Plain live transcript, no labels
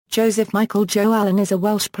Joseph Michael Joe Allen is a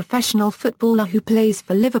Welsh professional footballer who plays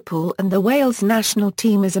for Liverpool and the Wales national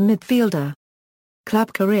team as a midfielder.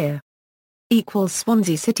 Club career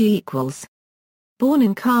Swansea City Born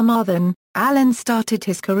in Carmarthen, Allen started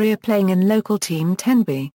his career playing in local team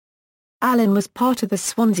Tenby. Allen was part of the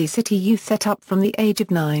Swansea City youth set-up from the age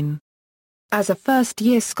of 9. As a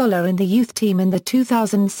first-year scholar in the youth team in the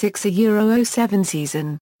 2006 Euro 07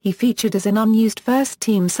 season, he featured as an unused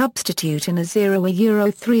first-team substitute in a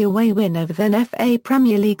 0-3 away win over then FA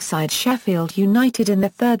Premier League side Sheffield United in the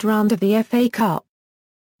third round of the FA Cup.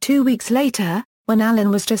 2 weeks later, when Allen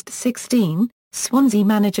was just 16, Swansea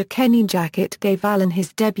manager Kenny Jackett gave Allen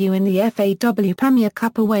his debut in the FAW Premier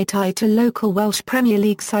Cup away tie to local Welsh Premier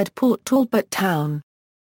League side Port Talbot Town.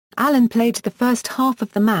 Allen played the first half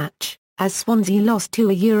of the match, as Swansea lost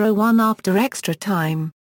 2-1 after extra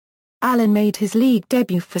time. Allen made his league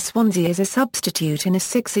debut for Swansea as a substitute in a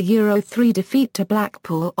 6-3 defeat to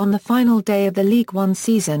Blackpool on the final day of the League One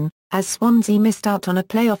season, as Swansea missed out on a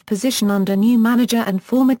playoff position under new manager and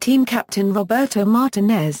former team captain Roberto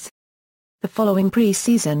Martinez. The following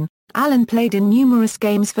pre-season, Allen played in numerous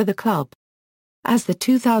games for the club. As the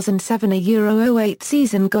 2007 Euro 08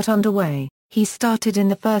 season got underway, he started in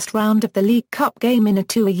the first round of the League Cup game in a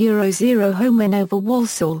 2-0 home win over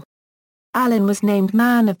Walsall. Allen was named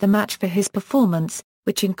man of the match for his performance,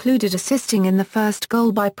 which included assisting in the first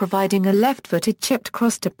goal by providing a left-footed chipped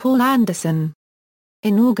cross to Paul Anderson.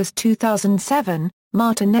 In August 2007,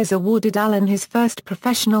 Martinez awarded Allen his first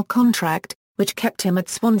professional contract, which kept him at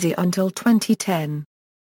Swansea until 2010.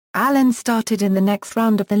 Allen started in the next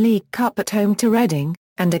round of the League Cup at home to Reading,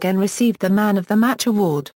 and again received the Man of the Match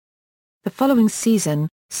award. The following season,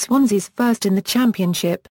 Swansea's first in the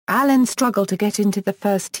Championship, Allen struggled to get into the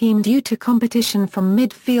first team due to competition from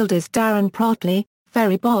midfielders Darren Pratley,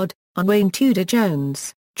 Ferry Bod, and Wayne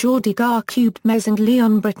Tudor-Jones, Geordie Garcubes and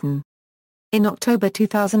Leon Britton. In October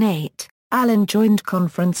 2008, Allen joined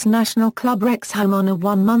Conference National club Wrexham on a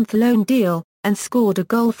one-month loan deal, and scored a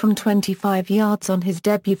goal from 25 yards on his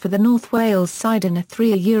debut for the North Wales side in a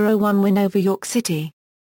 3-1 win over York City.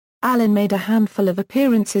 Allen made a handful of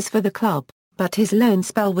appearances for the club, but his loan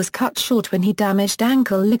spell was cut short when he damaged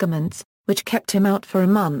ankle ligaments, which kept him out for a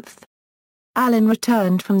month. Allen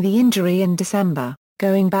returned from the injury in December,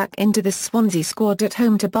 going back into the Swansea squad at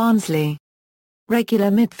home to Barnsley.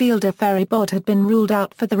 Regular midfielder Ferry Bod had been ruled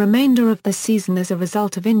out for the remainder of the season as a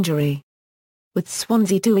result of injury. With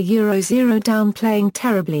Swansea 2-0 down playing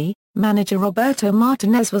terribly, manager Roberto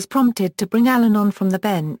Martinez was prompted to bring Allen on from the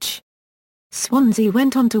bench. Swansea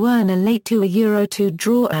went on to earn a late 2-2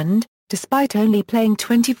 draw and, despite only playing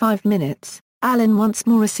 25 minutes, Allen once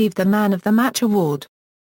more received the Man of the Match award.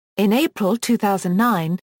 In April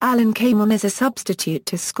 2009, Allen came on as a substitute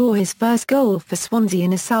to score his first goal for Swansea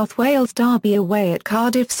in a South Wales derby away at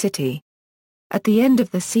Cardiff City. At the end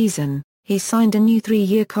of the season, he signed a new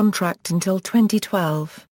 3-year contract until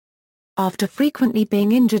 2012. After frequently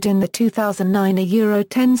being injured in the 2009 Euro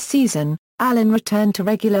 10 season, Allen returned to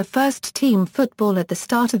regular first-team football at the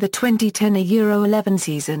start of the 2010 Euro 11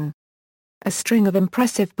 season. A string of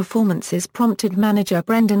impressive performances prompted manager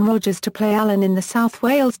Brendan Rodgers to play Allen in the South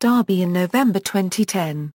Wales derby in November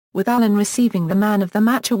 2010, with Allen receiving the Man of the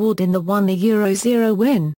Match award in the 1-0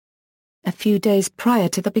 win. A few days prior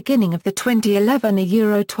to the beginning of the 2011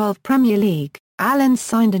 Euro 12 Premier League, Allen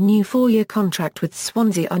signed a new 4-year contract with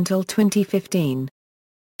Swansea until 2015.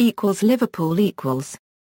 Liverpool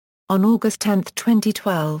On August 10,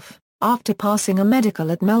 2012, after passing a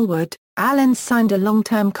medical at Melwood, Allen signed a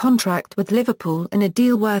long-term contract with Liverpool in a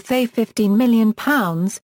deal worth £15 million,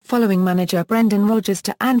 following manager Brendan Rodgers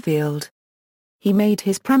to Anfield. He made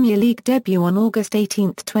his Premier League debut on August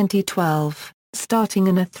 18, 2012, starting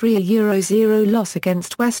in a 3-0 loss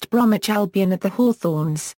against West Bromwich Albion at the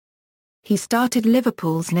Hawthorns. He started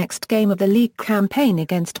Liverpool's next game of the league campaign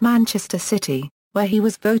against Manchester City, where he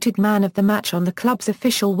was voted man of the match on the club's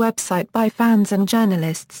official website by fans and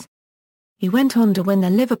journalists. He went on to win the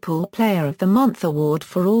Liverpool Player of the Month award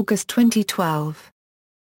for August 2012.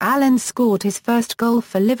 Allen scored his first goal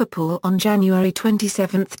for Liverpool on January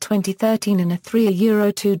 27, 2013 in a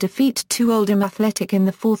 3-2 defeat to Oldham Athletic in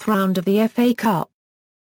the fourth round of the FA Cup.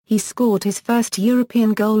 He scored his first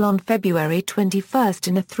European goal on February 21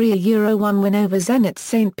 in a 3-1 win over Zenit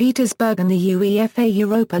St. Petersburg in the UEFA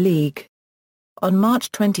Europa League. On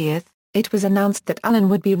March 20, it was announced that Allen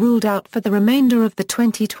would be ruled out for the remainder of the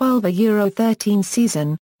 2012 Euro 13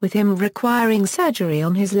 season, with him requiring surgery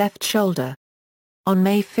on his left shoulder. On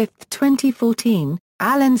May 5, 2014,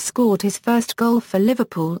 Allen scored his first goal for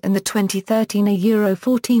Liverpool in the 2013 Euro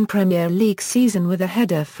 14 Premier League season with a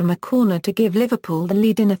header from a corner to give Liverpool the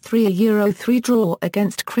lead in a 3-3 draw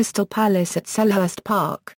against Crystal Palace at Selhurst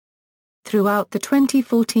Park. Throughout the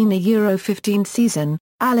 2014 Euro 15 season,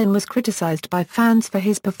 Allen was criticised by fans for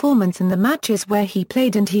his performance in the matches where he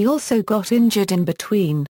played, and he also got injured in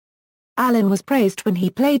between. Allen was praised when he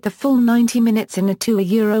played the full 90 minutes in a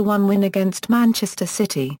 2-1 win against Manchester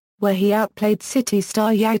City, where he outplayed City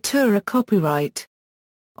star Yaya Toure. Copyright.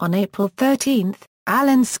 On April 13,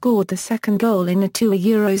 Allen scored the second goal in a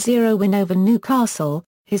 2-0 win over Newcastle,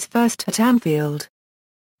 his first at Anfield.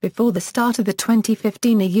 Before the start of the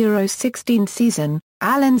 2015 Euro 16 season,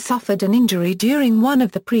 Allen suffered an injury during one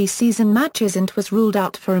of the pre-season matches and was ruled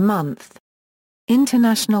out for a month.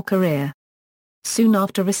 International career. Soon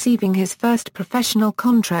after receiving his first professional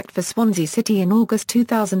contract for Swansea City in August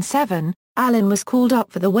 2007, Allen was called up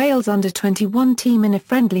for the Wales under-21 team in a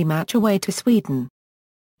friendly match away to Sweden.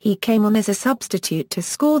 He came on as a substitute to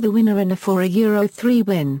score the winner in a 4-3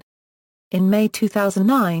 win. In May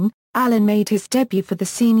 2009, Allen made his debut for the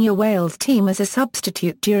senior Wales team as a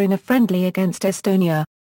substitute during a friendly against Estonia.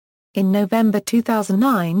 In November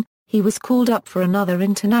 2009, he was called up for another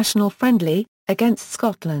international friendly, against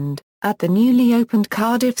Scotland, at the newly opened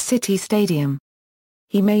Cardiff City Stadium.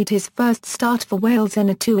 He made his first start for Wales in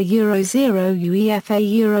a 2-0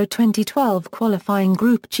 UEFA Euro 2012 qualifying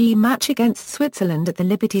Group G match against Switzerland at the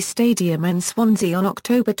Liberty Stadium in Swansea on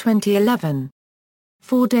October 2011.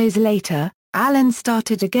 4 days later, Allen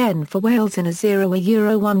started again for Wales in a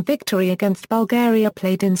 0-1 victory against Bulgaria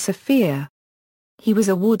played in Sofia. He was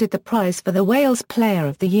awarded the prize for the Wales Player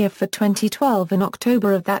of the Year for 2012 in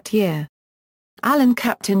October of that year. Allen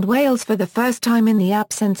captained Wales for the first time in the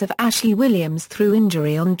absence of Ashley Williams through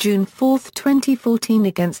injury on June 4, 2014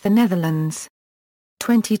 against the Netherlands.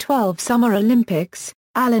 2012 Summer Olympics,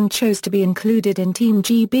 Allen chose to be included in Team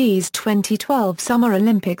GB's 2012 Summer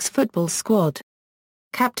Olympics football squad.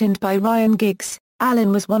 Captained by Ryan Giggs,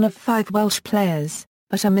 Allen was one of 5 Welsh players,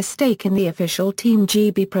 but a mistake in the official Team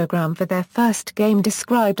GB programme for their first game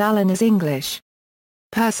described Allen as English.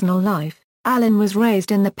 Personal life. Allen was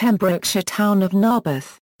raised in the Pembrokeshire town of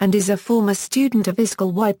Narberth, and is a former student of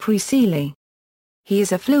Ysgol Y Preseli. He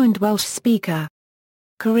is a fluent Welsh speaker.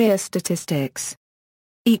 Career statistics.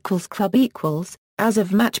 Club as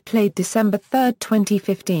of match played December 3,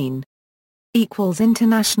 2015.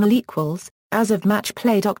 International as of match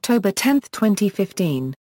played October 10,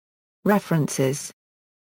 2015. References.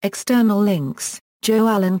 External links: Joe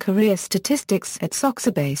Allen Career Statistics at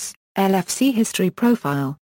Soxabase, LFC History Profile.